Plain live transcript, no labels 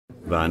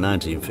By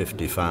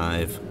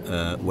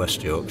 1955,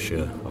 West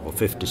Yorkshire, or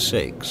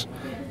 56,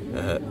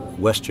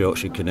 West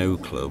Yorkshire Canoe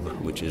Club,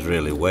 which is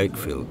really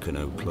Wakefield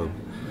Canoe Club,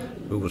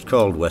 it was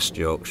called West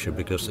Yorkshire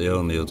because the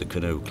only other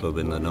canoe club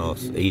in the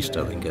north east,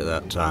 I think at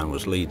that time,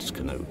 was Leeds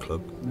Canoe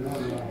Club.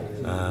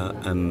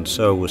 And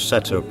so was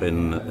set up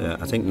in,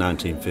 I think,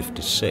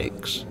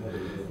 1956,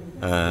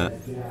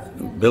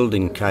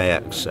 building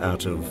kayaks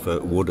out of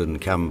wood and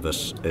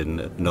canvas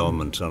in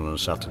Normanton on a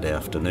Saturday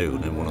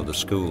afternoon in one of the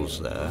schools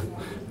there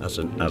as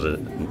a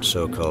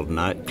so-called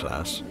night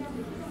class,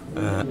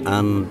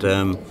 and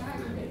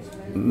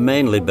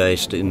mainly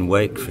based in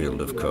Wakefield,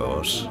 of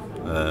course.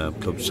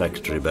 Club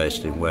secretary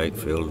based in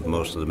Wakefield,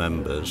 most of the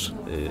members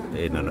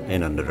in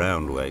and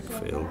around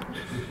Wakefield,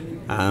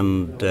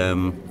 and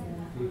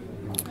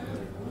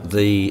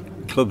the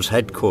club's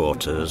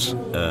headquarters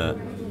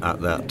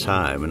at that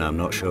time, and I'm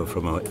not sure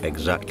from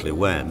exactly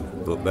when,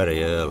 but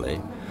very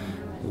early,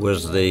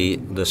 was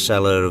the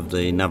cellar of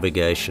the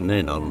Navigation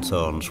Inn on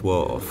Thorns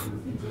Wharf.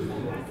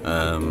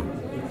 I'm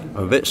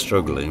a bit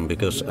struggling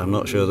because I'm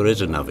not sure there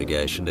is a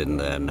Navigation Inn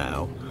there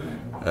now.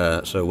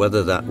 So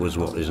whether that was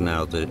what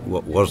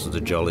was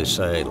the Jolly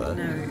Sailor.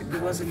 No,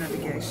 there was a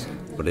Navigation.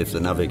 But if the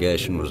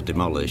Navigation was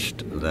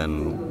demolished,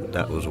 then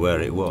that was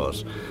where it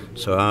was.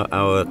 So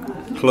our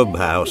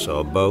clubhouse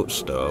or boat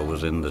store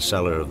was in the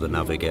cellar of the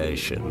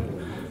Navigation,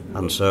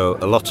 and so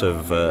a lot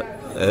of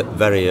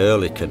very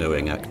early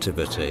canoeing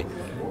activity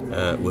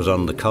was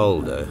on the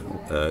Calder,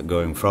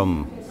 going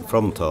from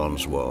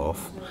Thorns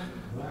Wharf,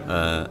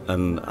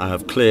 and I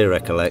have clear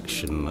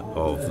recollection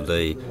of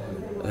the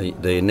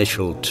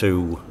initial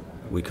two,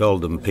 we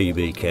called them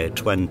PBK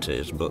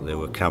 20s, but they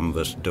were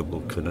canvas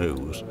double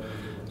canoes,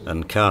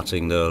 and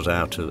carting those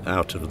out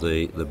of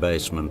the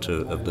basement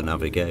of the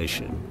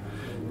Navigation,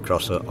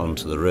 across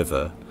onto the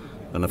river.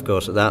 And of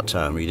course at that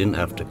time you didn't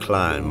have to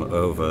climb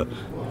over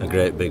a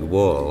great big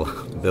wall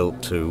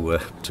built to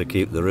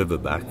keep the river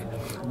back,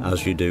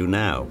 as you do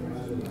now.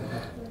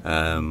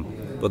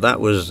 But that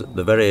was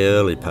the very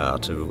early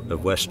part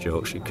of West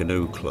Yorkshire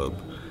Canoe Club.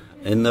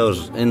 In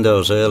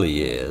those early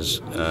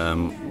years,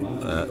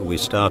 we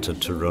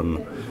started to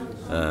run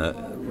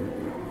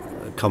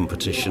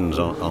competitions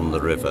on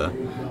the river.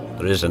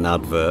 There is an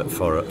advert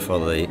for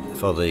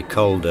the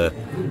Calder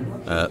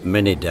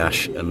mini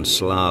dash and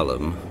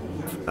slalom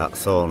at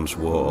Thorns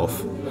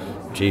Wharf,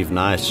 which even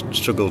I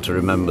struggle to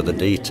remember the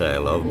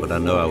detail of, but I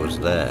know I was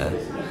there.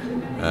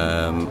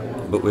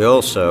 But we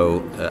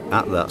also,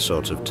 at that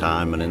sort of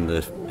time, and in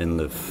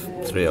the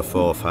 3 or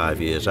 4 or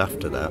 5 years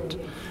after that,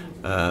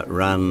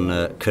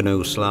 ran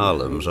canoe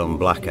slaloms on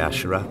Black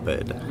Ash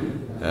Rapid,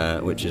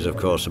 which is of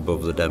course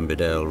above the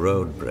Denbydale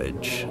Road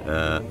Bridge,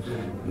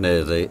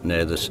 near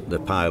the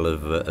pile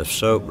of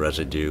soap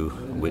residue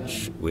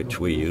which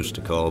we used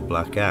to call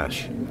Black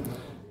Ash.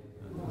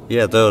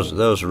 Yeah,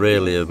 those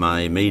really are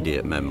my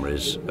immediate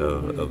memories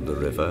of the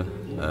river.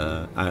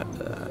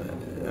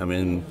 I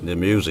mean, the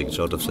amusing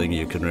sort of thing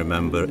you can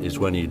remember is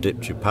when you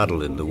dipped your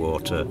paddle in the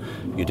water,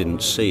 you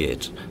didn't see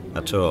it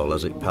at all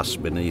as it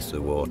passed beneath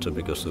the water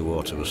because the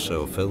water was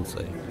so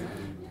filthy.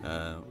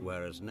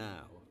 Whereas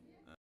now...